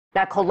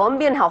Now,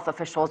 Colombian health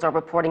officials are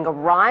reporting a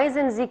rise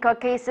in Zika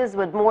cases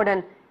with more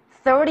than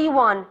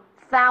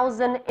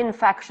 31,000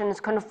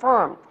 infections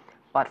confirmed.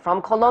 But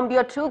from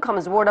Colombia, too,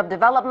 comes word of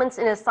developments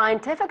in a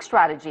scientific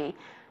strategy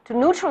to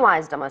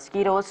neutralize the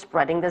mosquitoes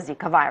spreading the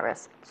Zika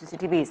virus.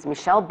 CCTV's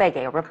Michelle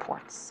Bege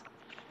reports.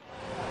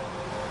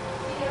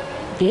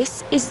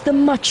 This is the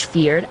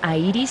much-feared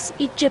Aedes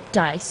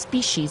aegypti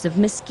species of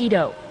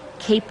mosquito,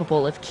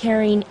 capable of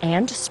carrying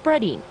and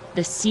spreading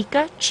the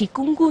Zika,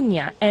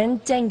 chikungunya,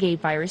 and dengue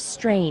virus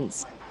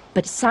strains.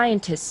 But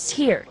scientists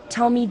here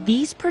tell me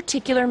these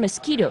particular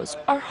mosquitoes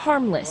are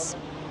harmless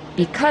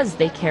because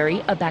they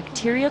carry a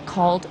bacteria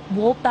called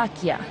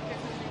Wolbachia.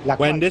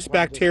 When this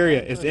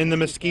bacteria is in the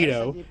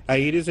mosquito,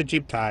 Aedes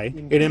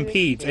aegypti, it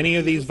impedes any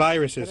of these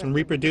viruses from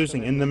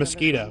reproducing in the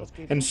mosquito,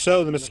 and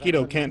so the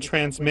mosquito can't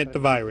transmit the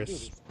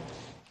virus.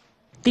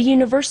 The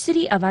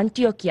University of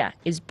Antioquia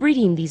is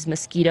breeding these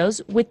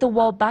mosquitoes with the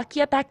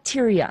Wolbachia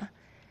bacteria.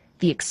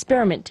 The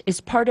experiment is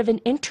part of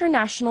an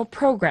international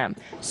program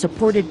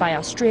supported by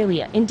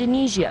Australia,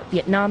 Indonesia,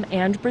 Vietnam,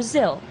 and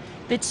Brazil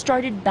that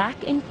started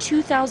back in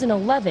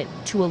 2011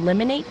 to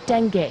eliminate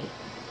dengue.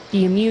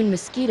 The immune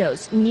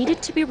mosquitoes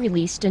needed to be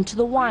released into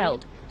the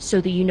wild,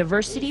 so the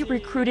university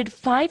recruited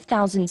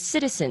 5,000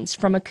 citizens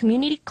from a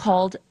community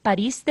called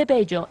Paris de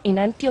Bello in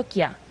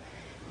Antioquia.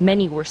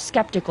 Many were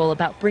skeptical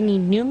about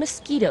bringing new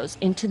mosquitoes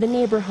into the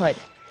neighborhood,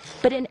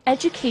 but an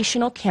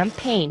educational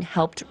campaign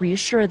helped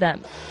reassure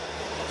them.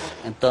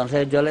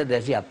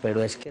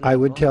 I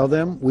would tell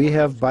them we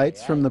have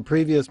bites from the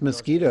previous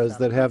mosquitoes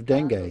that have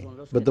dengue,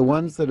 but the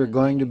ones that are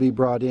going to be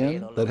brought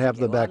in that have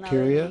the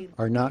bacteria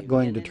are not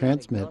going to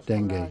transmit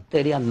dengue.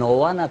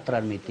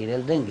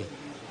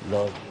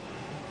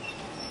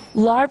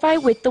 Larvae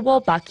with the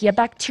Wolbachia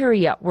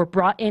bacteria were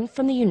brought in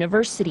from the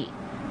university.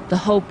 The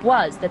hope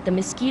was that the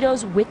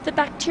mosquitoes with the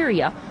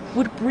bacteria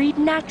would breed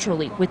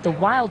naturally with the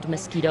wild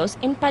mosquitoes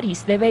in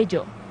Paris de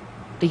Bello.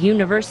 The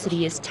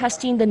university is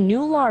testing the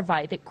new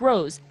larvae that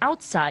grows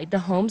outside the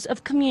homes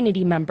of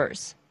community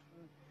members.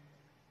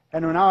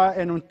 In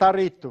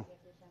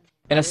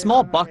a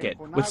small bucket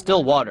with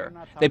still water,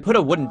 they put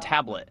a wooden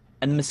tablet,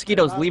 and the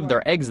mosquitoes leave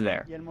their eggs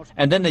there.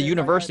 And then the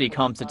university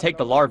comes to take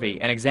the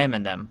larvae and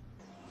examine them.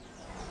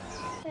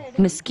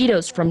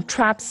 Mosquitoes from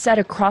traps set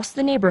across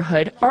the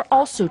neighborhood are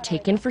also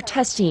taken for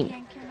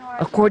testing.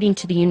 According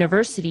to the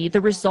university, the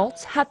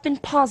results have been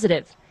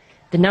positive.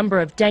 The number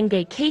of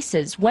dengue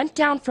cases went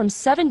down from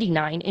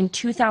 79 in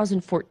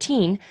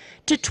 2014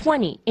 to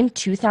 20 in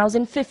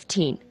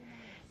 2015.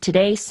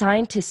 Today,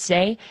 scientists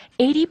say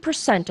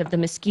 80% of the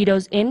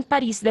mosquitoes in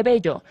Paris de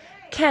Bello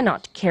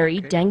cannot carry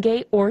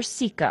dengue or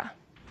Zika.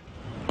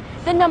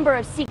 The number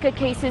of Zika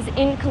cases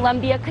in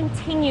Colombia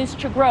continues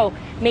to grow,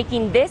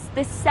 making this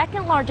the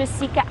second largest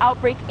Zika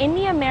outbreak in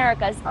the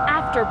Americas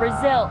after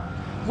Brazil.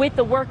 With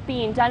the work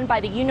being done by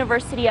the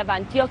University of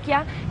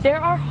Antioquia, there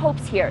are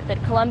hopes here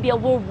that Colombia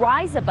will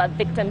rise above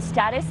victim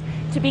status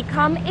to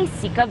become a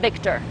Zika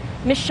victor.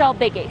 Michelle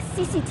Bege,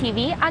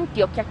 CCTV,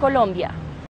 Antioquia, Colombia.